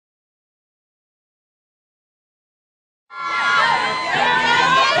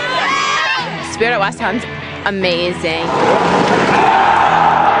spirit at Westtown's amazing.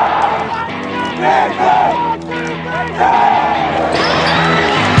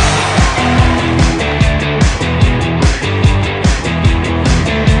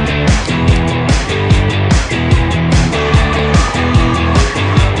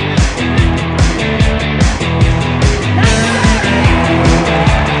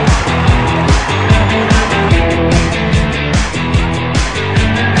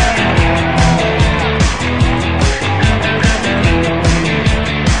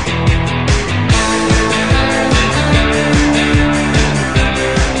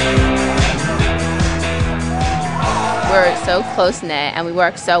 We're so close-knit and we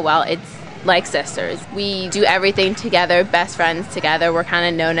work so well. It's like sisters. We do everything together, best friends together. We're kind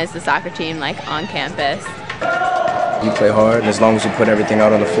of known as the soccer team, like, on campus. You play hard, and as long as you put everything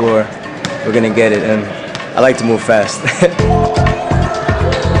out on the floor, we're gonna get it, and I like to move fast.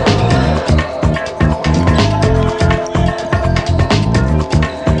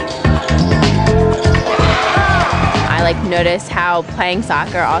 I notice how playing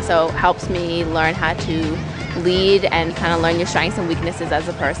soccer also helps me learn how to lead and kind of learn your strengths and weaknesses as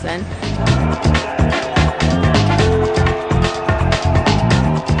a person.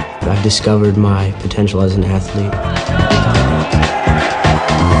 I've discovered my potential as an athlete.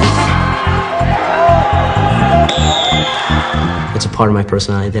 It's a part of my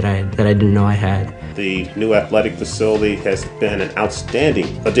personality that I didn't know I had. The new athletic facility has been an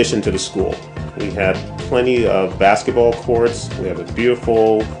outstanding addition to the school. We have plenty of basketball courts, we have a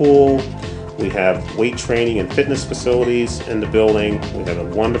beautiful pool, we have weight training and fitness facilities in the building, we have a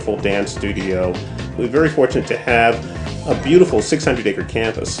wonderful dance studio. We're very fortunate to have a beautiful 600-acre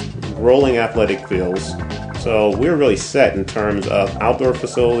campus, rolling athletic fields. So we're really set in terms of outdoor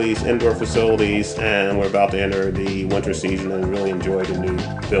facilities, indoor facilities, and we're about to enter the winter season and really enjoy the new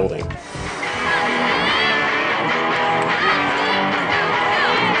building.